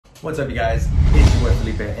What's up, you guys? It's your boy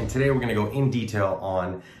Felipe, and today we're gonna go in detail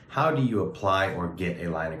on how do you apply or get a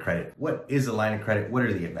line of credit. What is a line of credit? What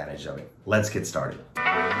are the advantages of it? Let's get started.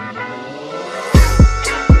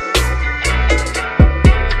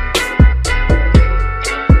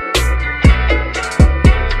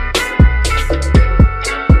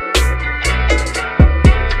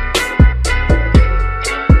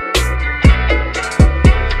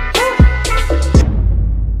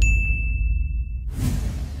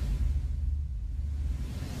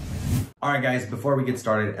 All right, guys, before we get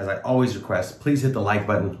started, as I always request, please hit the like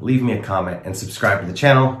button, leave me a comment, and subscribe to the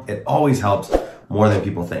channel. It always helps more than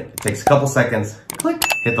people think. It takes a couple seconds, click,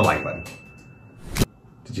 hit the like button.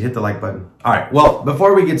 Did you hit the like button? All right, well,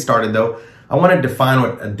 before we get started though, I want to define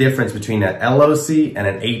what a difference between an LOC and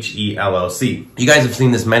an HELOC. You guys have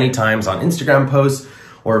seen this many times on Instagram posts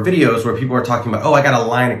or videos where people are talking about, oh, I got a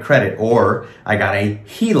line of credit, or I got a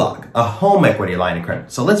HELOC, a home equity line of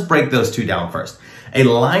credit. So let's break those two down first. A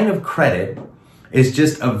line of credit is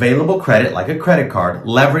just available credit, like a credit card,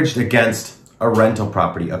 leveraged against a rental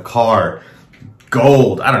property, a car,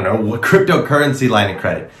 gold, I don't know, a cryptocurrency line of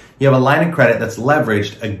credit. You have a line of credit that's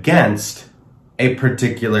leveraged against a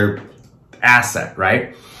particular asset,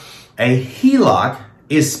 right? A HELOC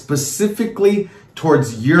is specifically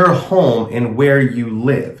towards your home and where you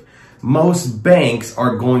live. Most banks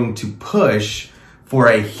are going to push for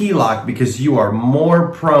a HELOC because you are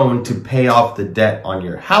more prone to pay off the debt on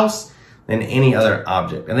your house than any other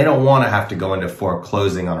object. And they don't want to have to go into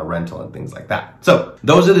foreclosing on a rental and things like that. So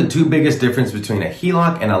those are the two biggest differences between a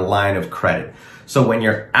HELOC and a line of credit. So when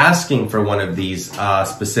you're asking for one of these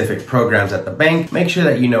specific programs at the bank, make sure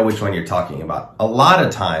that you know which one you're talking about. A lot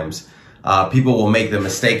of times, people will make the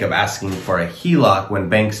mistake of asking for a HELOC when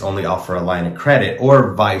banks only offer a line of credit,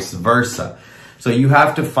 or vice versa. So you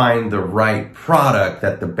have to find the right product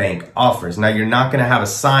that the bank offers. Now, you're not going to have a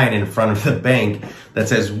sign in front of the bank that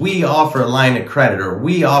says, we offer a line of credit or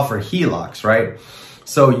we offer HELOCs, right?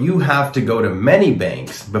 So you have to go to many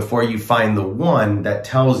banks before you find the one that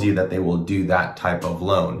tells you that they will do that type of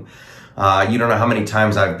loan. You don't know how many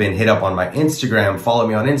times I've been hit up on my Instagram. Follow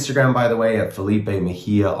me on Instagram, by the way, at Felipe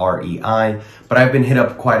Mejia, REI. But I've been hit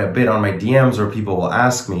up quite a bit on my DMs where people will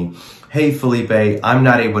ask me, hey, Felipe, I'm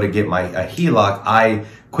not able to get a HELOC. I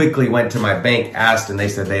quickly went to my bank, asked, and they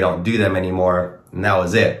said they don't do them anymore. And that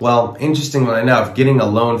was it. Well, interestingly enough, getting a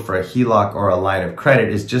loan for a HELOC or a line of credit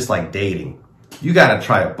is just like dating. You got to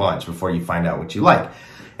try a bunch before you find out what you like.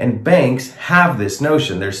 And banks have this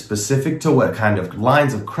notion. They're specific to what kind of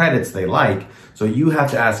lines of credits they like. So you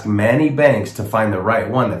have to ask many banks to find the right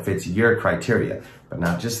one that fits your criteria. But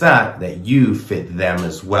not just that you fit them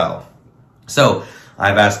as well. So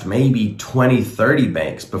I've asked maybe 20, 30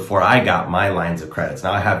 banks before I got my lines of credits.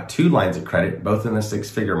 Now I have 2 lines of credit, both in the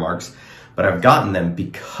 6-figure marks, but I've gotten them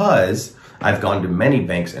because I've gone to many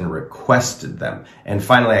banks and requested them. And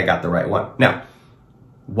finally I got the right one. Now,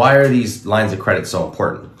 why are these lines of credit so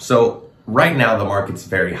important? So right now the market's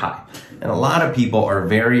very high, and a lot of people are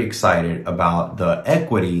very excited about the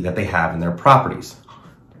equity that they have in their properties.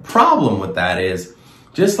 Problem with that is,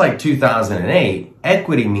 just like 2008,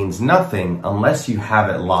 equity means nothing unless you have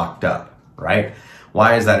it locked up, right?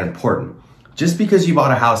 Why is that important? Just because you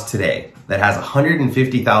bought a house today that has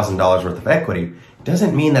 $150,000 worth of equity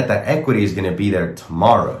doesn't mean that that equity is going to be there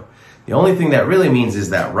tomorrow. The only thing that really means is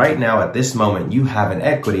that right now at this moment, you have an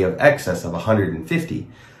equity of excess of 150.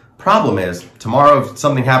 Problem is, tomorrow if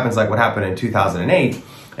something happens like what happened in 2008,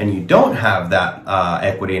 and you don't have that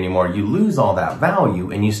equity anymore, you lose all that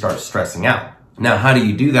value and you start stressing out. Now, how do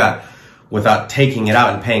you do that without taking it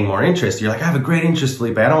out and paying more interest? You're like, I have a great interest,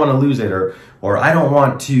 Felipe. I don't want to lose it, or I don't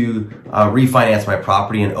want to refinance my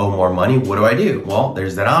property and owe more money. What do I do? Well,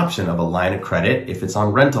 there's that option of a line of credit if it's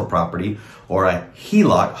on rental property, or a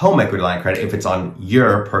HELOC, home equity line of credit, if it's on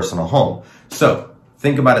your personal home. So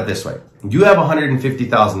think about it this way. You have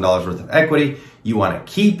 $150,000 worth of equity. You want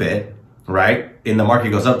to keep it, right? And the market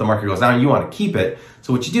goes up, the market goes down, you want to keep it.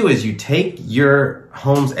 So what you do is you take your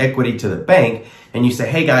home's equity to the bank and you say,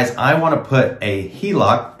 hey guys, I want to put a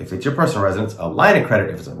HELOC, if it's your personal residence, a line of credit,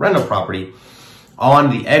 if it's a rental property, on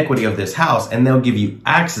the equity of this house, and they'll give you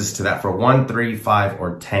access to that for 1, 3, 5,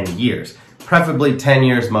 or 10 years. Preferably 10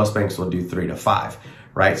 years, most banks will do 3 to 5,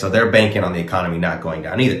 right? So they're banking on the economy not going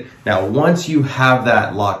down either. Now, once you have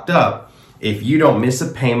that locked up, if you don't miss a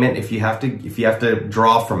payment, if you have to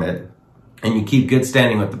draw from it, and you keep good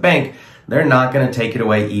standing with the bank, they're not going to take it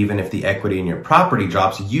away even if the equity in your property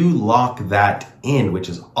drops. You lock that in, which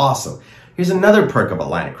is awesome. Here's another perk of a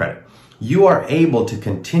line of credit. You are able to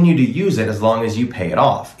continue to use it as long as you pay it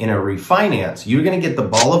off. In a refinance, you're going to get the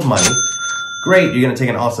ball of money Great, you're gonna take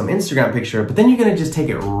an awesome Instagram picture, but then you're gonna just take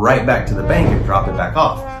it right back to the bank and drop it back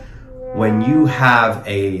off. When you have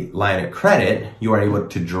a line of credit, you are able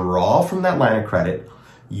to draw from that line of credit,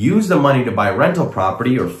 use the money to buy rental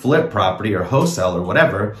property or flip property or wholesale or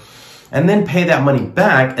whatever, and then pay that money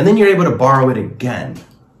back, and then you're able to borrow it again.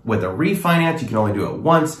 With a refinance, you can only do it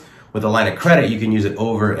once. With a line of credit, you can use it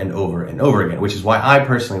over and over and over again, which is why I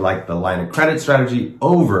personally like the line of credit strategy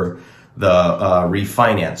over the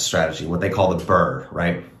refinance strategy, what they call the BRRRR,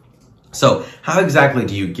 right? So how exactly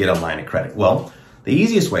do you get a line of credit? Well, the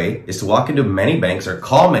easiest way is to walk into many banks or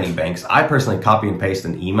call many banks. I personally copy and paste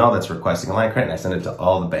an email that's requesting a line of credit, and I send it to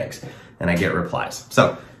all the banks, and I get replies.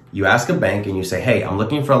 So you ask a bank and you say, hey, I'm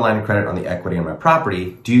looking for a line of credit on the equity in my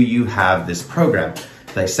property. Do you have this program?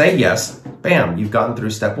 If they say yes, bam, you've gotten through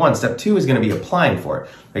step one. Step two is going to be applying for it.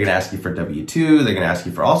 They're going to ask you for W-2. They're going to ask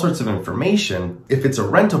you for all sorts of information. If it's a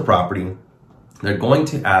rental property, they're going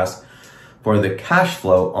to ask for the cash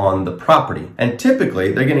flow on the property. And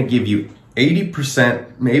typically, they're going to give you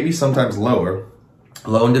 80%, maybe sometimes lower,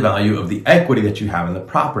 loan to value of the equity that you have in the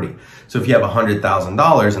property. So if you have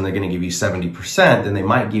 $100,000 and they're going to give you 70%, then they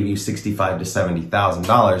might give you $65,000 to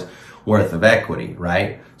 $70,000 worth of equity,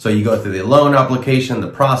 right? So you go through the loan application, the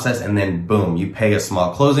process, and then boom, you pay a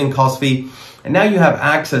small closing cost fee. And now you have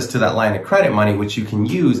access to that line of credit money, which you can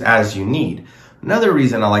use as you need. Another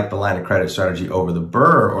reason I like the line of credit strategy over the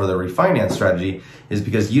BRRRR or the refinance strategy is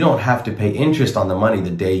because you don't have to pay interest on the money the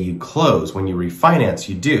day you close. When you refinance,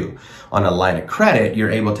 you do. On a line of credit, you're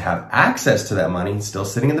able to have access to that money still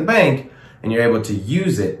sitting in the bank, and you're able to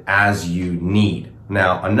use it as you need.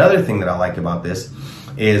 Now, another thing that I like about this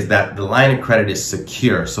is that the line of credit is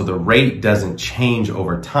secure, so the rate doesn't change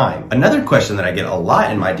over time. Another question that I get a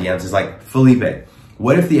lot in my DMs is like, Felipe,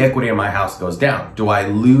 what if the equity in my house goes down? Do I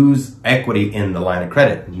lose equity in the line of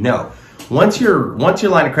credit? No. Once your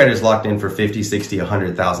line of credit is locked in for $50,000,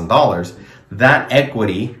 $60,000, $100,000, that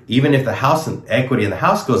equity, even if the house equity in the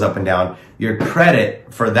house goes up and down, your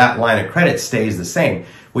credit for that line of credit stays the same,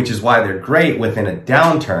 which is why they're great within a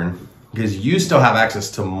downturn, because you still have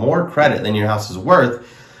access to more credit than your house is worth,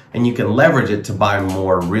 and you can leverage it to buy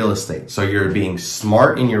more real estate. So you're being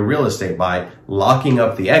smart in your real estate by locking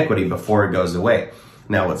up the equity before it goes away.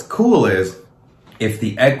 Now, what's cool is if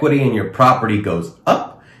the equity in your property goes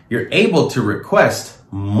up, you're able to request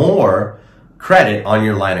more credit on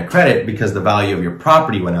your line of credit because the value of your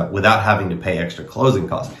property went up without having to pay extra closing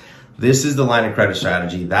costs. This is the line of credit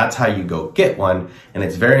strategy. That's how you go get one. And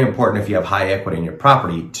it's very important if you have high equity in your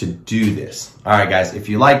property to do this. All right, guys, if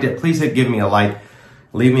you liked it, please give me a like,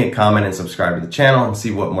 leave me a comment, and subscribe to the channel and see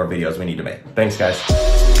what more videos we need to make. Thanks, guys.